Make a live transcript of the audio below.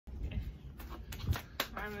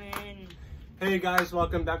Hey guys,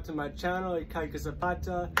 welcome back to my channel, Ikaika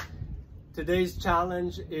Zapata. Today's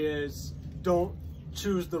challenge is don't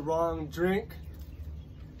choose the wrong drink.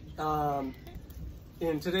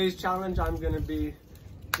 In today's challenge, I'm going to be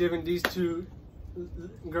giving these two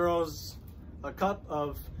girls a cup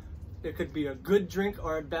of, it could be a good drink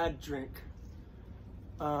or a bad drink.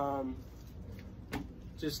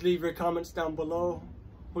 Just leave your comments down below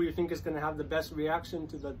who you think is going to have the best reaction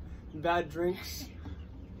to the bad drinks.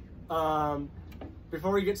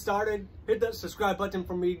 Before we get started, hit that subscribe button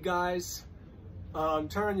for me, guys. Turn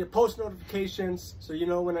on your post notifications so you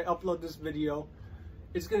know when I upload this video.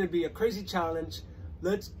 It's gonna be a crazy challenge.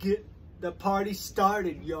 Let's get the party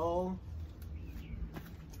started, y'all.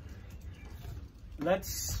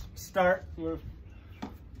 Let's start with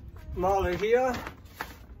Molly here.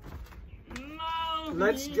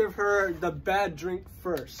 Let's give her the bad drink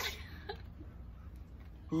first.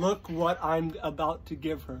 Look what I'm about to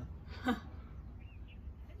give her.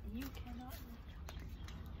 You cannot.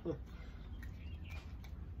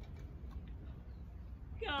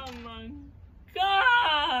 Come on,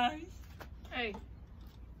 gosh! Hey,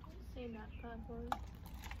 don't say that bad word.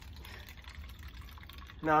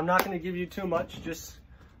 Now I'm not going to give you too much, just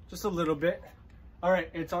a little bit. All right,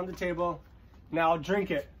 it's on the table. Now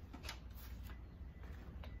drink it.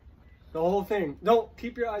 The whole thing. Don't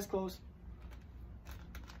keep your eyes closed.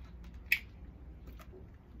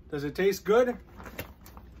 Does it taste good?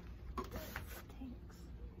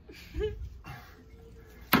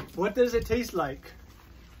 What does it taste like?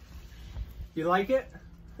 You like it?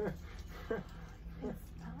 It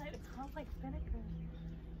smells like vinegar.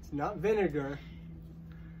 It's not vinegar.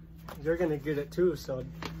 You're gonna get it too, so.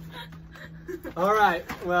 All right,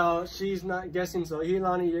 well, she's not guessing, so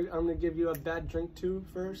Hilani, I'm gonna give you a bad drink too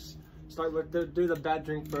first. Start with, do the bad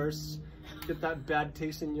drink first. Get that bad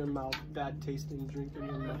taste in your mouth, bad tasting drink in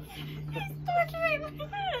your mouth.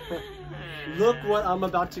 Look what I'm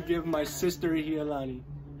about to give my sister Hilani.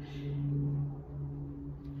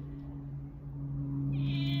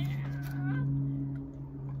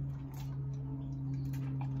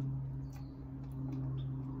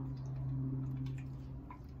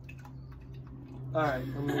 All right,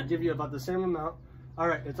 I'm gonna give you about the same amount. All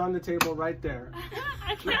right, it's on the table right there.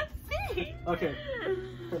 I can't see. Okay.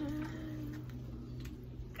 Come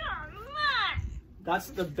on. That's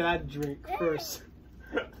the bad drink first.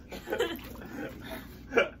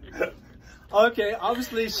 Okay,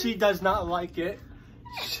 obviously she does not like it.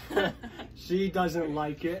 She doesn't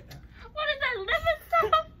like it. What is that, lemon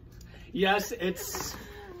stuff? Yes, it's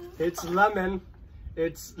lemon.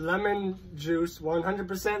 It's lemon juice,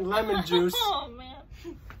 100% lemon juice. Oh man.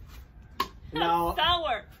 Now,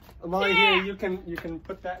 sour. Molly, here you can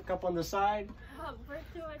put that cup on the side. Where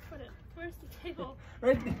do I put it? Where's the table?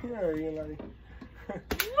 Right there, you know.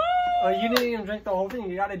 Oh, you didn't even drink the whole thing.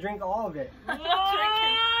 You gotta drink all of it.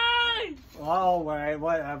 Oh, wait,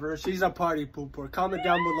 whatever. She's a party pooper. Comment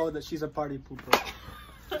down below that she's a party pooper.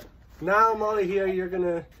 Now, Molly, here you're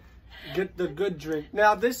gonna get the good drink.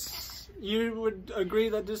 Now, this, you would agree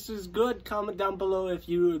that this is good? Comment down below if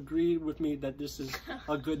you agree with me that this is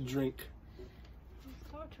a good drink. He's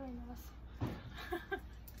torturing us.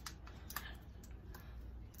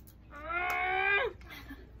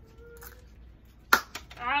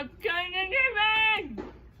 I'm gonna give it!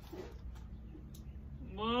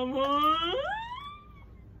 Mama!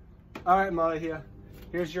 All right, Molly, here.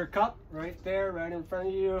 Here's your cup right there, right in front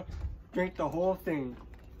of you. Drink the whole thing.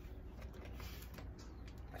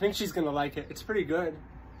 I think she's gonna like it. It's pretty good.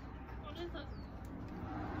 What is it?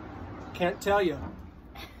 Can't tell you.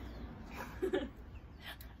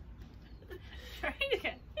 Try it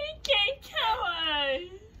again. He can't tell us!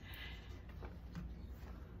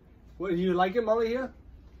 What, do you like it, Molly, here?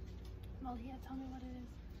 Well, yeah, tell me what it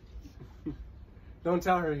is. Don't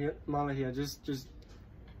tell her, here, Molly, here. Just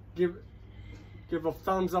give a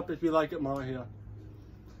thumbs up if you like it, Molly, here.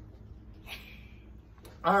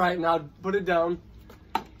 All right, now put it down.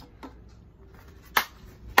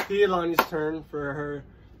 Hilani's turn for her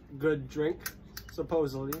good drink,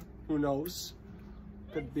 supposedly. Who knows?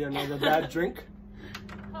 Could be another bad drink.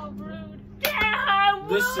 How rude. How rude.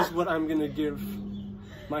 This is what I'm gonna give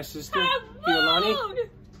my sister, Hilani.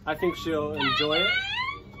 I think she'll enjoy it.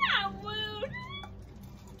 How rude.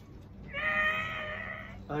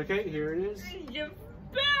 Okay, here it is. You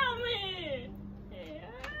spell me.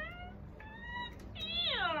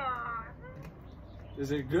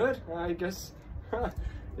 Is it good? I guess.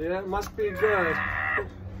 Yeah, it must be good.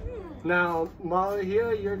 Now, Molly,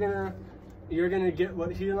 here you're gonna get what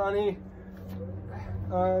Hilani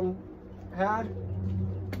had.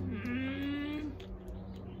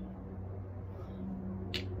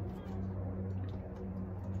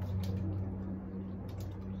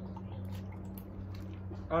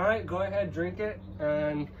 All right, go ahead, drink it.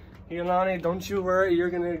 And Iolani, don't you worry, you're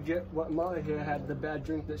gonna get what Molly here had, the bad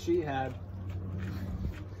drink that she had.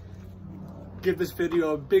 Give this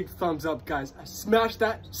video a big thumbs up, guys. Smash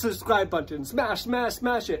that subscribe button. Smash, smash,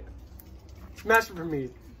 smash it. Smash it for me.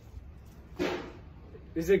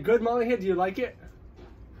 Is it good, Molly here? Do you like it?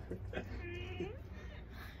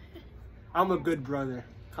 I'm a good brother.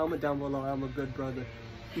 Comment down below, I'm a good brother.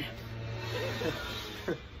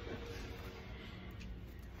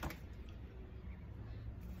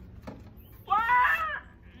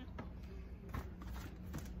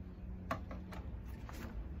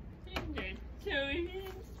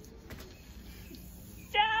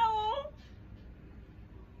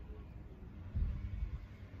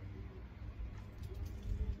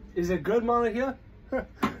 Is it good, Molly here?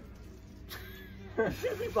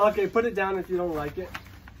 Okay, put it down if you don't like it.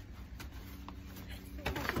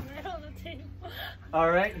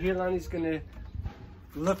 Alright, Iolani's gonna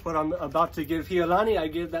look what I'm about to give Iolani. I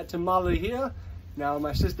gave that to Molly here. Now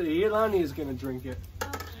my sister Iolani is gonna drink it.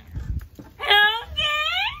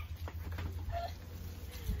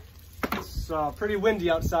 It's pretty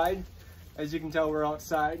windy outside. As you can tell, we're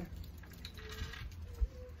outside.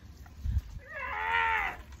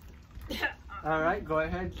 Alright, go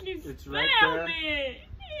ahead. It's right there.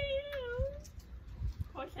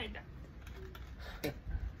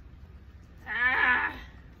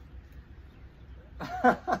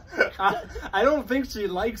 I don't think she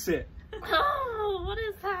likes it. Oh, what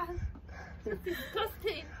is that? It's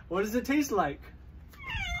disgusting. What does it taste like?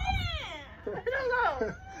 I don't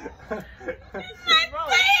know. My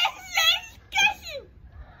butt is disgusting.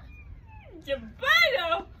 Your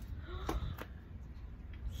butter.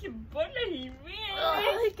 Your butter is really.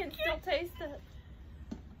 Oh, I can still taste it.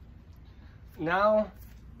 Now,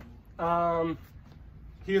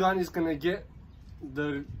 Iolani's gonna get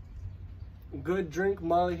the good drink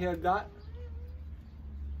Molly here got.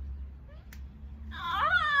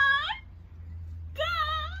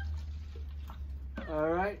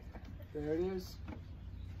 Alright, there it is.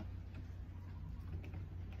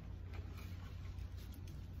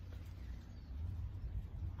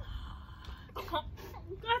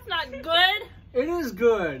 That's not good. It is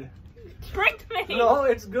good. Tricked me. No,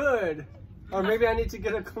 it's good. Or maybe I need to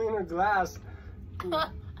get a cleaner glass.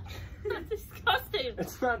 That's disgusting.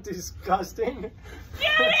 It's not disgusting.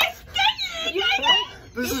 You're disgusting. You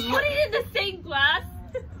This is Put what. it in the same glass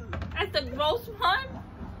as the gross one.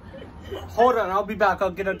 Hold on, I'll be back.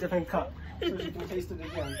 I'll get a different cup so you can taste it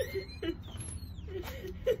again.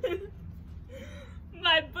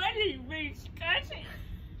 My butt is really disgusting.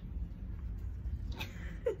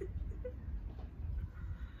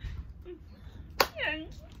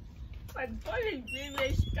 My butt is really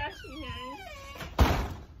disgusting.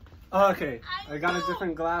 Okay, I got a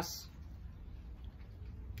different glass.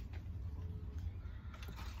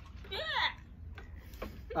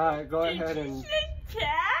 Alright, go ahead and.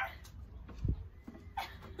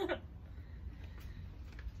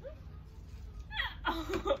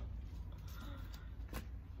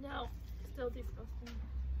 No, still disgusting.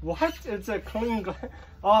 What? It's a clean glass.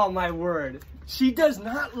 Oh my word. She does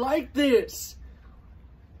not like this.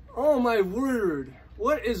 Oh my word.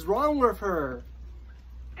 What is wrong with her?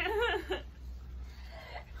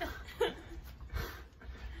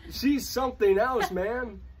 She's something else,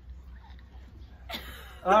 man.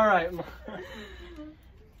 All right.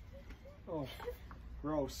 Oh,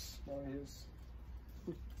 gross. That is.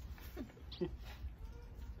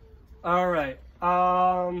 All right.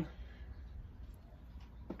 I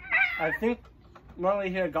think Molly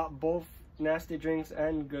here got both nasty drinks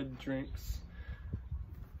and good drinks.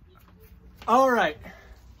 All right.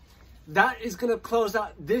 That is gonna close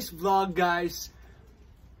out this vlog, guys.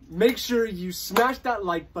 Make sure you smash that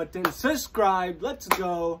like button, subscribe. Let's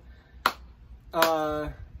go.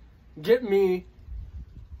 Get me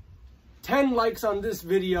 10 likes on this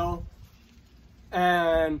video,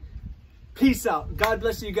 and peace out. God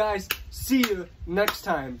bless you guys. See you next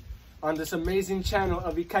time on this amazing channel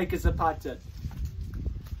of Ikaika Zapata.